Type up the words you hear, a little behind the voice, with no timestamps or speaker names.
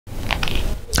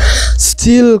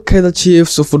Still, Kaizer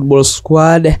Chiefs football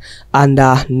squad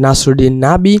under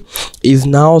Nabi is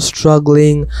now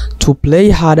struggling to play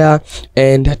harder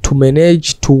and to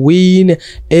manage to win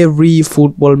every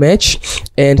football match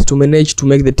and to manage to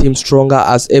make the team stronger,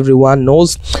 as everyone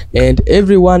knows, and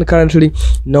everyone currently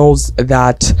knows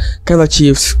that Kaizer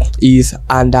Chiefs is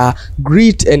under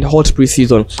great and hot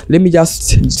preseason. Let me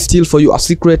just steal for you a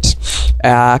secret.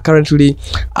 Currently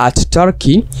at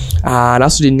Turkey,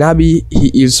 Nabi,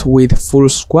 he is with full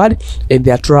squad and they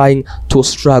are trying to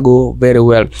struggle very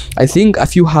well. I think a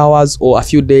few hours or a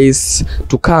few days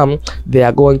to come, they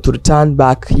are going to return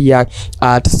back here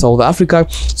at South Africa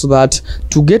so that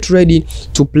to get ready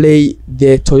to play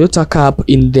the Toyota Cup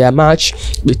in their match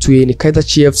between Kaizer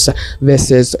Chiefs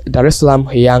versus Dar es Salaam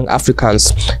Young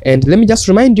Africans. And let me just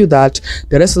remind you that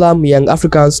Dar es Salaam Young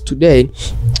Africans today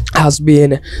has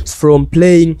been from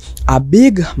playing a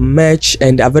big match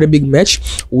and a very big match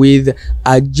with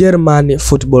a German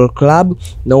football club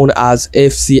known as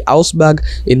FC Augsburg,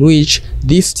 in which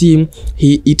this team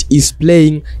it is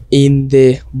playing in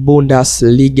the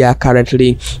Bundesliga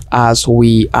currently as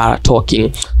we are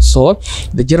talking. So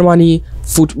the Germany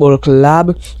football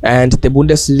club and the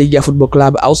Bundesliga football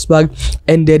club Augsburg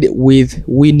ended with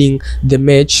winning the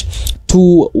match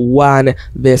 2-1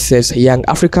 versus Young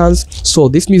Africans. So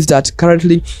this means that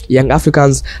currently Young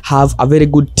Africans have a very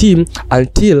good team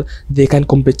until they can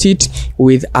compete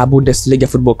with a Bundesliga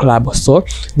football club. So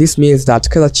this means that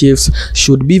Kaizer Chiefs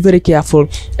should be very careful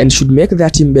and should make their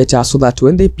team better so that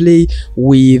when they play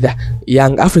with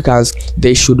Young Africans,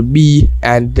 they should be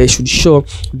and they should show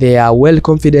they are well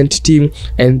confident team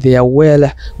and they are well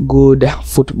good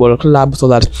football club, so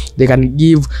that they can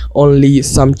give only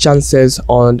some chances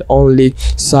on only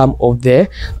some of the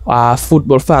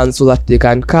football fans, so that they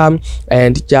can come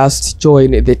and just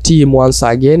join the team once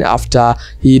again after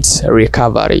its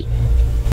recovery.